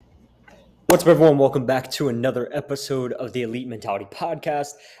What's up, everyone? Welcome back to another episode of the Elite Mentality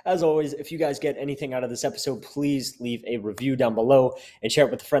Podcast. As always, if you guys get anything out of this episode, please leave a review down below and share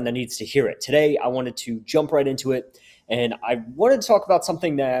it with a friend that needs to hear it. Today, I wanted to jump right into it, and I wanted to talk about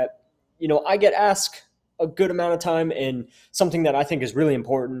something that, I get asked a good amount of time, and something that I think is really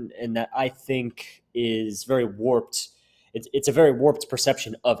important and that I think is very warped. It's a very warped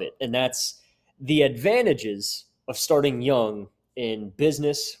perception of it, and that's the advantages of starting young in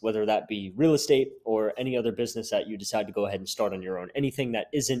business, whether that be real estate or any other business that you decide to go ahead and start on your own, anything that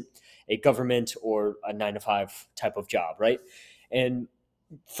isn't a government or a 9 to 5 type of job, right? And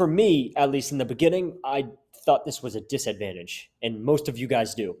for me, at least in the beginning, I thought this was a disadvantage, and most of you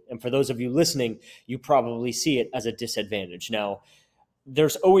guys do. And for those of you listening, you probably see it as a disadvantage. Now,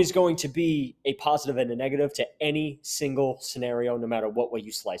 there's always going to be a positive and a negative to any single scenario, no matter what way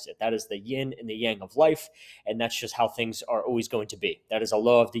you slice it. That is the yin and the yang of life, and that's just how things are always going to be. That is a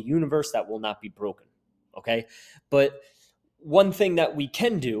law of the universe that will not be broken, okay? But one thing that we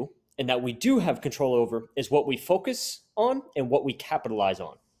can do and that we do have control over is what we focus on and what we capitalize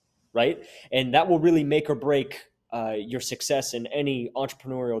on, right? And that will really make or break your success in any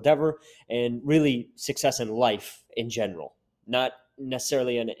entrepreneurial endeavor and really success in life in general. Not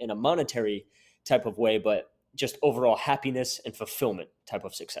necessarily in a monetary type of way, but just overall happiness and fulfillment type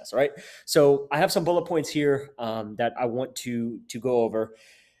of success. All right. So I have some bullet points here that I want to go over.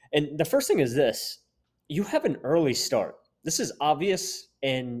 And the first thing is this: you have an early start. This is obvious.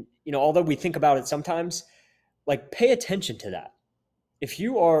 And, although we think about it sometimes, like, pay attention to that. If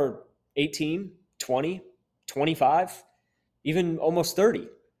you are 18, 20, 25, even almost 30,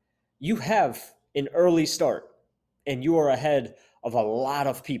 you have an early start and you are ahead of a lot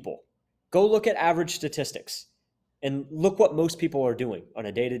of people. Go look at average statistics and look what most people are doing on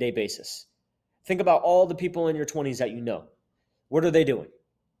a day-to-day basis. Think about all the people in your 20s that you know. What are they doing?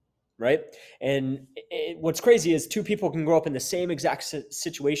 Right? And what's crazy is two people can grow up in the same exact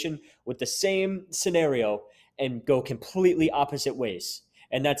situation with the same scenario and go completely opposite ways.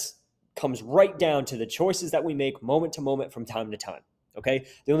 And that's comes right down to the choices that we make moment to moment from time to time. Okay?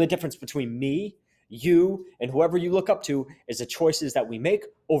 The only difference between me, you, and whoever you look up to is the choices that we make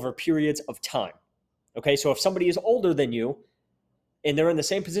over periods of time. Okay, so if somebody is older than you and they're in the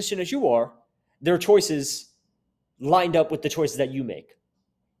same position as you are, their choices lined up with the choices that you make,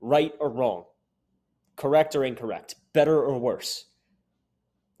 right or wrong, correct or incorrect, better or worse.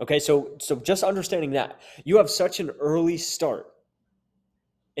 Okay, so just understanding that you have such an early start,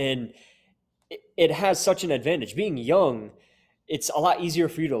 and it has such an advantage. Being young, it's a lot easier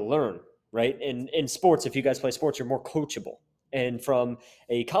for you to learn. Right? In sports, if you guys play sports, you're more coachable. And from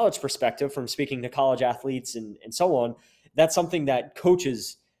a college perspective, from speaking to college athletes and so on, that's something that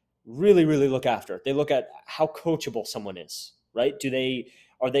coaches really, really look after. They look at how coachable someone is, right?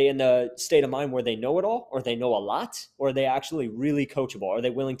 Are they in the state of mind where they know it all, or they know a lot, or are they actually really coachable? Are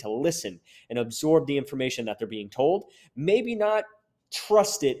they willing to listen and absorb the information that they're being told? Maybe not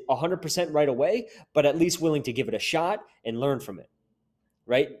trust it 100% right away, but at least willing to give it a shot and learn from it.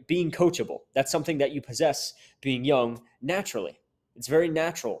 Right? Being coachable. That's something that you possess being young naturally. It's very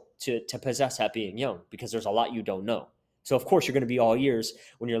natural to possess that being young because there's a lot you don't know. So of course you're going to be all ears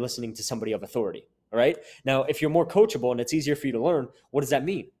when you're listening to somebody of authority. All right. Now, if you're more coachable and it's easier for you to learn, what does that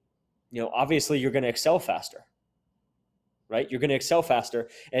mean? Obviously you're going to excel faster. Right? You're going to excel faster.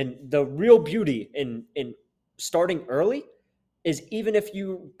 And the real beauty in starting early is, even if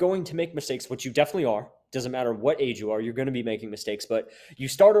you're going to make mistakes, which you definitely are, doesn't matter what age you are, you're going to be making mistakes, but you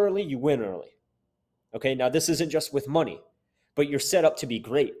start early, you win early. Okay, now this isn't just with money, but you're set up to be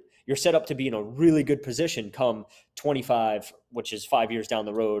great. You're set up to be in a really good position come 25, which is 5 years down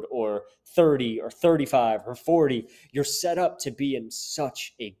the road, or 30 or 35 or 40. You're set up to be in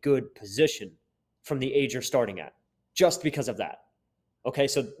such a good position from the age you're starting at, just because of that. Okay,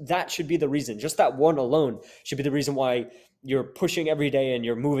 so that should be the reason. Just that one alone should be the reason why you're pushing every day and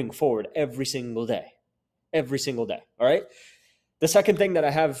you're moving forward every single day. Every single day. All right. The second thing that I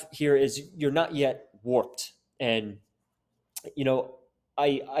have here is you're not yet warped. And,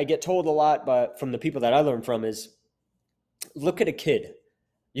 I get told a lot from the people that I learn from is, look at a kid.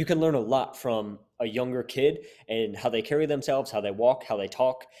 You can learn a lot from a younger kid and how they carry themselves, how they walk, how they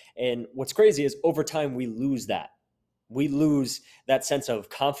talk. And what's crazy is over time, we lose that. We lose that sense of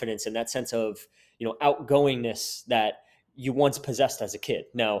confidence and that sense of, outgoingness that you once possessed as a kid.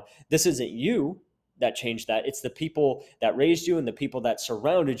 Now, this isn't you that changed that. It's the people that raised you and the people that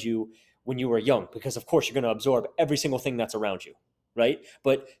surrounded you when you were young, because of course you're going to absorb every single thing that's around you, right?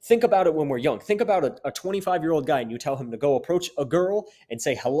 But think about it when we're young. Think about a 25-year-old guy and you tell him to go approach a girl and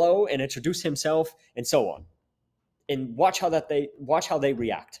say hello and introduce himself and so on. And watch how they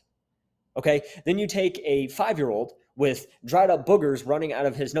react. Okay. Then you take a 5-year-old with dried up boogers running out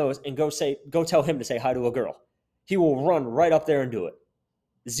of his nose and go tell him to say hi to a girl. He will run right up there and do it.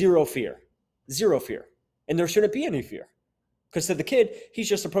 Zero fear. Zero fear. And there shouldn't be any fear. Because to the kid, he's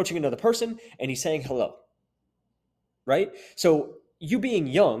just approaching another person and he's saying hello. Right? So you being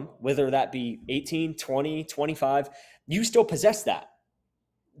young, whether that be 18, 20, 25, you still possess that.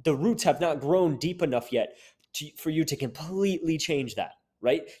 The roots have not grown deep enough yet for you to completely change that,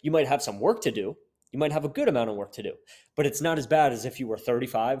 right? You might have some work to do. You might have a good amount of work to do, but it's not as bad as if you were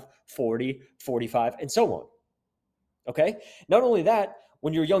 35, 40, 45, and so on. Okay? Not only that,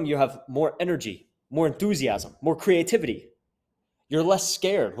 when you're young, you have more energy, more enthusiasm, more creativity. You're less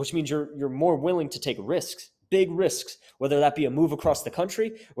scared, which means you're more willing to take risks, big risks, whether that be a move across the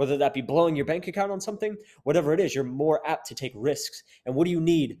country, whether that be blowing your bank account on something, whatever it is, you're more apt to take risks. And what do you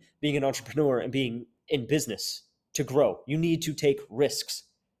need being an entrepreneur and being in business to grow? You need to take risks.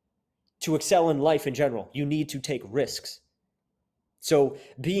 To excel in life in general, you need to take risks. So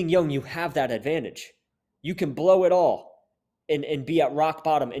being young, you have that advantage. You can blow it all and be at rock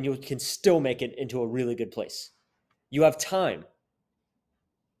bottom, and you can still make it into a really good place. You have time.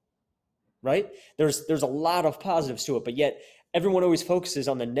 Right? There's a lot of positives to it, but yet everyone always focuses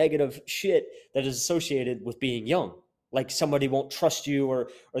on the negative shit that is associated with being young. Like somebody won't trust you or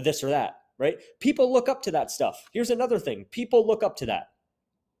this or that, right? People look up to that stuff. Here's another thing. People look up to that.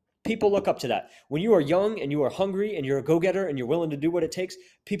 People look up to that. When you are young and you are hungry and you're a go-getter and you're willing to do what it takes,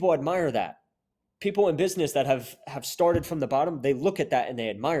 people admire that. People in business that have started from the bottom, they look at that and they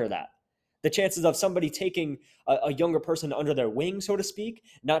admire that. The chances of somebody taking a younger person under their wing, so to speak,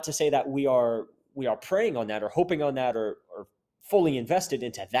 not to say that we are preying on that or hoping on that or fully invested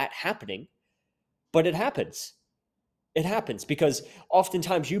into that happening, but it happens. It happens because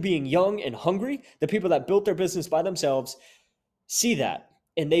oftentimes you being young and hungry, the people that built their business by themselves see that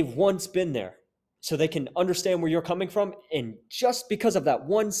and they've once been there. So they can understand where you're coming from. And just because of that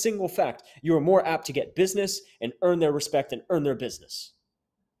one single fact, you are more apt to get business and earn their respect and earn their business.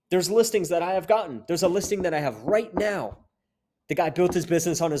 There's listings that I have gotten. There's a listing that I have right now. The guy built his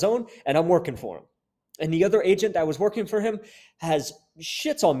business on his own, and I'm working for him. And the other agent that was working for him has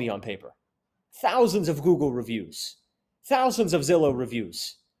shits on me on paper. Thousands of Google reviews, thousands of Zillow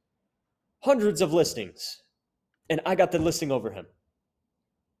reviews, hundreds of listings, and I got the listing over him.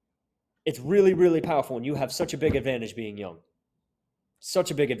 It's really, really powerful, and you have such a big advantage being young.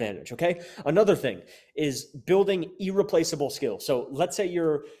 Such a big advantage, okay? Another thing is building irreplaceable skills. So let's say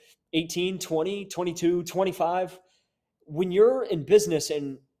you're 18, 20, 22, 25. When you're in business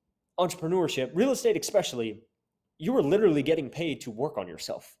and entrepreneurship, real estate especially, you are literally getting paid to work on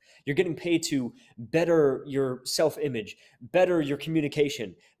yourself. You're getting paid to better your self-image, better your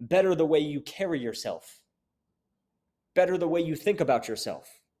communication, better the way you carry yourself, better the way you think about yourself.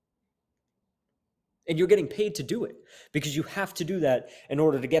 And you're getting paid to do it because you have to do that in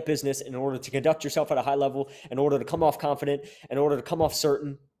order to get business, in order to conduct yourself at a high level, in order to come off confident, in order to come off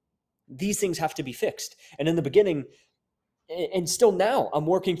certain. These things have to be fixed. And in the beginning, and still now, I'm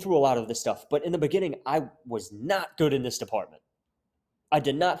working through a lot of this stuff. But in the beginning, I was not good in this department. I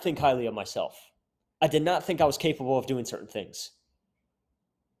did not think highly of myself. I did not think I was capable of doing certain things.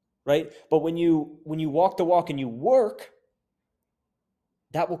 Right? But when you walk the walk and you work,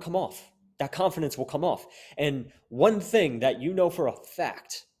 that will come off. That confidence will come off. And one thing that you know for a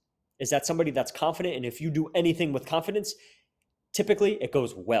fact is that somebody that's confident, and if you do anything with confidence, typically it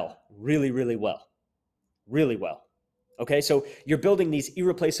goes well, really, really well, really well. Okay, so you're building these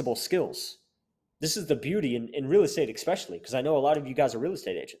irreplaceable skills. This is the beauty in real estate, especially, because I know a lot of you guys are real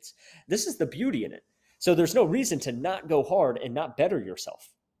estate agents. This is the beauty in it. So there's no reason to not go hard and not better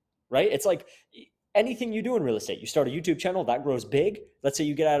yourself, right? It's like anything you do in real estate. You start a YouTube channel, that grows big. Let's say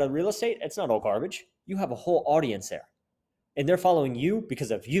you get out of real estate, it's not all garbage. You have a whole audience there. And they're following you because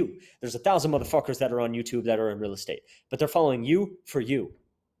of you. There's 1,000 motherfuckers that are on YouTube that are in real estate, but they're following you for you.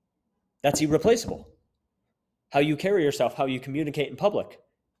 That's irreplaceable. How you carry yourself, how you communicate in public,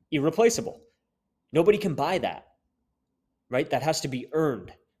 irreplaceable. Nobody can buy that, right? That has to be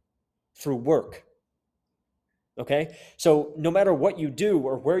earned through work. Okay? So no matter what you do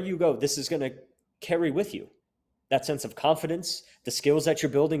or where you go, this is going to carry with you that sense of confidence, the skills that you're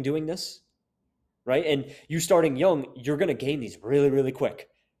building doing this, right? And you starting young, you're going to gain these really, really quick.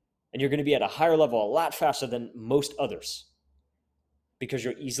 And you're going to be at a higher level a lot faster than most others because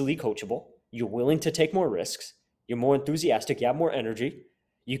you're easily coachable. You're willing to take more risks. You're more enthusiastic. You have more energy.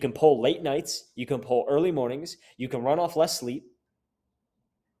 You can pull late nights. You can pull early mornings. You can run off less sleep,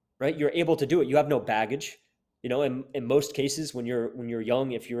 right? You're able to do it. You have no baggage. You know, in most cases, when you're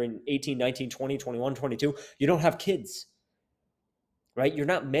young, if you're in 18, 19, 20, 21, 22, you don't have kids, right? You're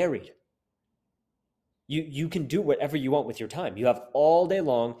not married. You can do whatever you want with your time. You have all day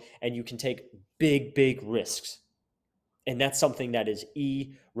long and you can take big, big risks. And that's something that is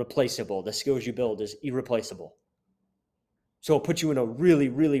irreplaceable. The skills you build is irreplaceable. So it'll put you in a really,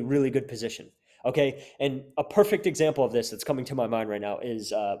 really, really good position. Okay. And a perfect example of this that's coming to my mind right now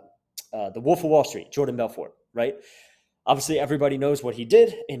is the Wolf of Wall Street, Jordan Belfort, right? Obviously, everybody knows what he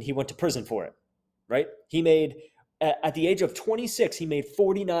did, and he went to prison for it, right? He made, at the age of 26, he made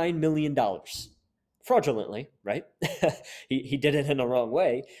 $49 million fraudulently, right? he did it in the wrong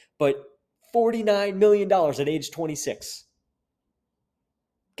way, but $49 million at age 26.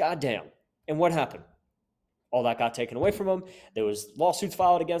 Goddamn. And what happened? All that got taken away from him. There was lawsuits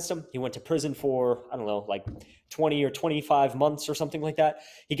filed against him. He went to prison for, I don't know, like 20 or 25 months or something like that.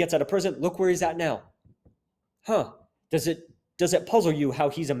 He gets out of prison. Look where he's at now. Huh. Does it puzzle you how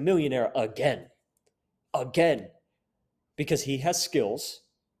he's a millionaire again? Again. Because he has skills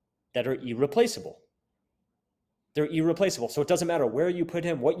that are irreplaceable. They're irreplaceable. So it doesn't matter where you put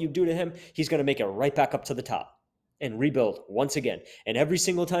him, what you do to him, he's going to make it right back up to the top and rebuild once again. And every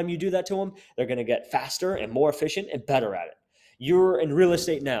single time you do that to them, they're going to get faster and more efficient and better at it. You're in real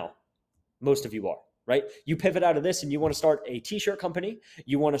estate now. Most of you are, right? You pivot out of this and you want to start a t-shirt company.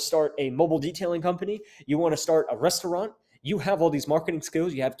 You want to start a mobile detailing company. You want to start a restaurant. You have all these marketing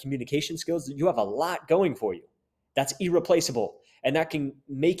skills. You have communication skills. You have a lot going for you. That's irreplaceable. And that can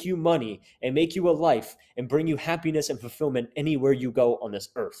make you money and make you a life and bring you happiness and fulfillment anywhere you go on this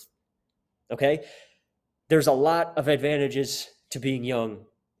earth. Okay? There's a lot of advantages to being young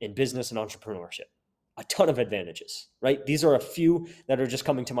in business and entrepreneurship. A ton of advantages, right? These are a few that are just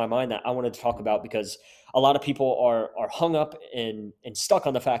coming to my mind that I wanted to talk about because a lot of people are hung up and stuck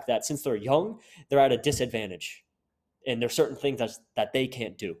on the fact that since they're young, they're at a disadvantage. And there's certain things that they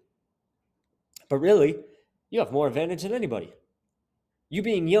can't do. But really, you have more advantage than anybody. You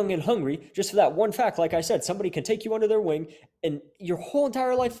being young and hungry, just for that one fact, like I said, somebody can take you under their wing and your whole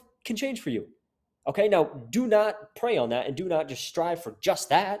entire life can change for you. Okay, now do not prey on that and do not just strive for just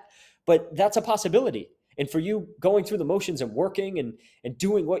that, but that's a possibility. And for you going through the motions and working and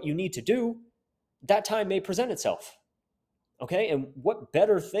doing what you need to do, that time may present itself. Okay, and what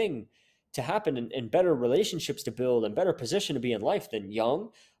better thing to happen and better relationships to build and better position to be in life than young,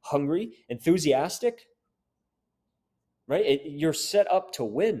 hungry, enthusiastic, right? You're set up to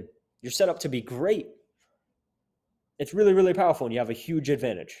win. You're set up to be great. It's really, really powerful and you have a huge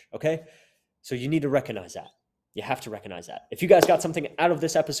advantage, okay? So you need to recognize that. You have to recognize that. If you guys got something out of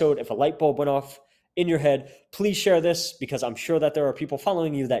this episode, if a light bulb went off in your head, please share this because I'm sure that there are people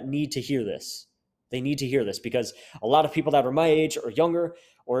following you that need to hear this. They need to hear this because a lot of people that are my age or younger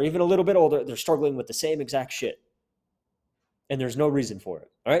or even a little bit older, they're struggling with the same exact shit. And there's no reason for it.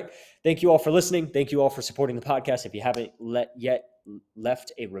 All right. Thank you all for listening. Thank you all for supporting the podcast. If you haven't yet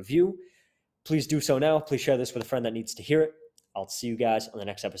left a review, please do so now. Please share this with a friend that needs to hear it. I'll see you guys on the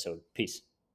next episode. Peace.